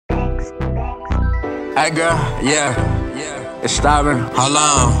Hey girl, yeah, it's Styron. Hold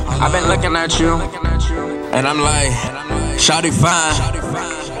on, I've been looking at you, and I'm like, shawty fine.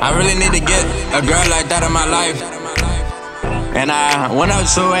 I really need to get a girl like that in my life. And I went up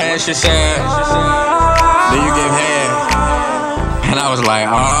to her and she said, do you give head? And I was like,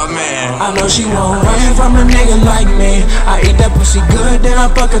 oh man. I know she won't run from a nigga like me. I eat that pussy good, then I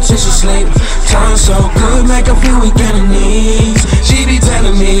fuck her till she sleep. Time so good, make her feel weak in her knees. She be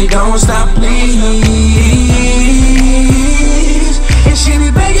telling me, don't stop please. And she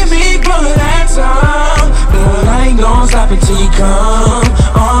be begging me for that time. Girl, I ain't gon' stop until you come.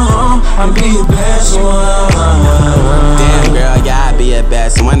 I'll be your best one. Damn girl, yeah, I be your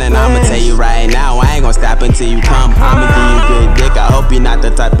best one. And I'ma tell you right now, I ain't gon' stop until you come. I'ma give you good dick, I hope you're not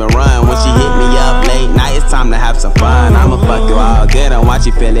the type to run. When she hit me up late night, it's time to have some fun. I'ma fuck you all good and watch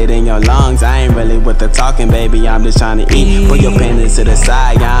you feel it in your lungs. I ain't really with the talking, baby, I'm just trying to eat. Put your pennies to the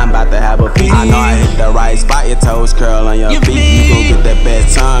side, yeah, I'm about to have a piece. I know I hit the right spot, your toes curl on your feet. You gon' get that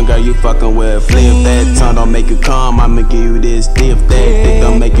best tongue, girl, you fucking with a flip. That tongue don't make you come, I'ma give you this dip. That dick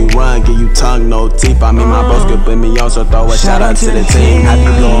don't make you run, give you tongue, no teeth. I mean, my bros could put me on, so throw a shout out to the team. Have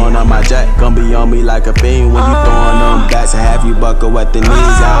you blowing on my jack, gon' be on me like a beam. When you throwing them backs, have you buckle at the knees.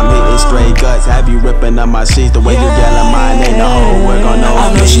 I'm hitting straight guts, have you ripping up my sheets. The way you yelling my name, the whole world gon' know.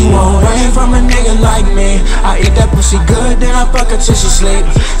 I know she won't run from a nigga like me. I eat that pussy good, then I fuck her till she sleep.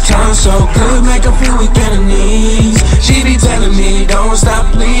 Time so good, make her feel weak in her knees. She be telling me, don't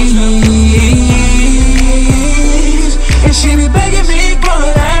stop please. And she be begging me for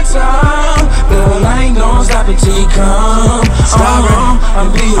that time. Girl, I ain't gon' stop until you come. I'll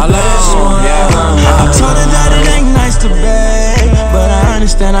be your best one. I told her that it ain't nice to beg, but I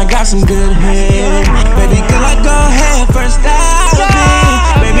understand I got some good head. Baby girl, I go ahead, first dive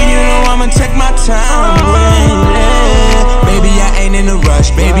in. Baby, you know I'ma take my time. Baby, I ain't in a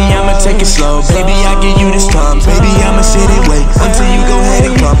rush. Baby, I'ma take it slow. Baby, I give you this time. Baby, I'ma sit and wait until you go ahead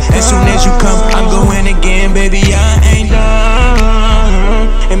and come. As soon as you come, I'm going again. Baby, I ain't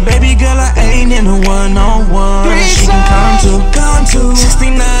done. And baby girl, I ain't in a one-on-one. She can come to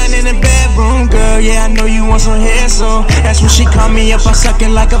 69 in the bedroom, girl. Yeah, I know you want some hair, so that's when she call me up, I suck it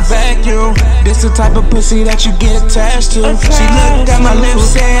like a vacuum. This the type of pussy that you get attached to. She looked at my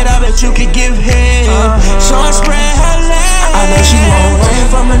lips, said, I bet you could give head. So I spread her legs. I know she won't run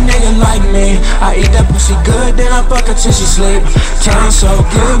from a nigga like me. I eat that pussy good, then I fuck her till she sleep. Time so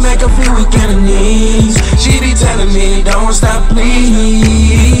good, make her feel weak in her knees. She be telling me, don't stop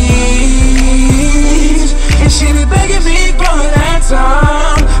please. And she be begging me for that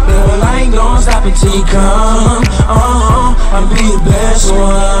time. Girl, I ain't gon' stop until you come. I'll be your best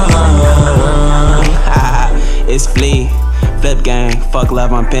one. It's Flea, Flip Gang, fuck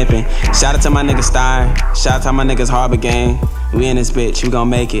love, I'm pimping. Shout out to my nigga Styron, shout out to my niggas Harbor Gang. We in this bitch, we gon'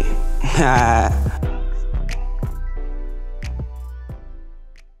 make it.